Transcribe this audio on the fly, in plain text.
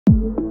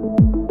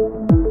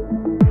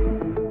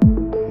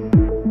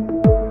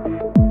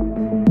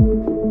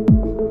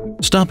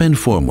Stopend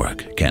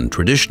formwork can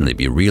traditionally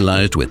be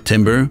realized with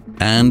timber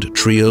and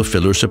trio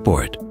filler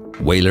support,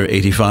 Waler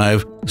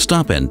 85,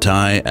 Stopend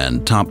tie,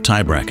 and top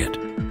tie bracket.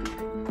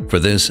 For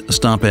this,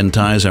 Stopend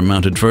ties are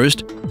mounted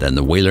first, then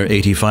the Waler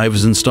 85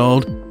 is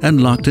installed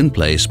and locked in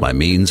place by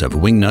means of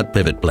Wingnut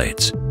Pivot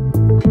Plates.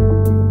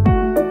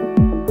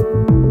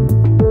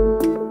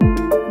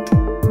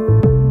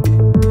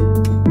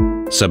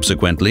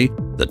 Subsequently,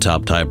 the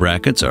top tie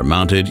brackets are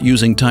mounted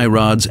using tie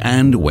rods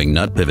and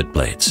Wingnut Pivot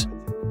Plates.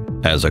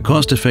 As a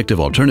cost-effective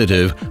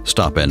alternative,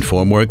 Stopend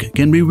formwork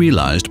can be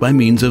realized by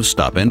means of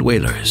Stopend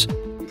Walers.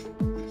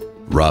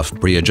 Rough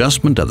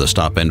pre-adjustment of the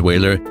Stopend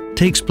Waler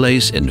takes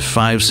place in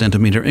 5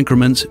 cm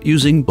increments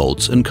using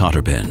bolts and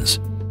cotter pins.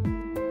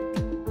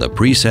 The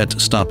preset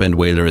Stopend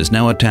Waler is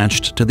now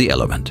attached to the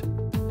element.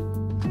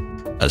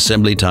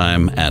 Assembly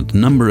time and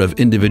number of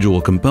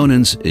individual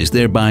components is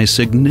thereby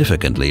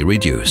significantly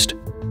reduced.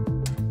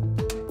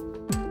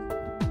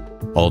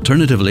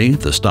 Alternatively,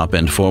 the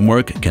Stopend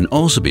formwork can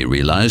also be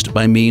realized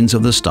by means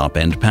of the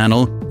Stopend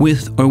panel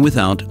with or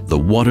without the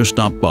water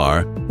stop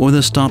bar or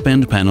the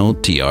Stopend panel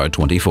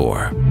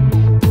TR24.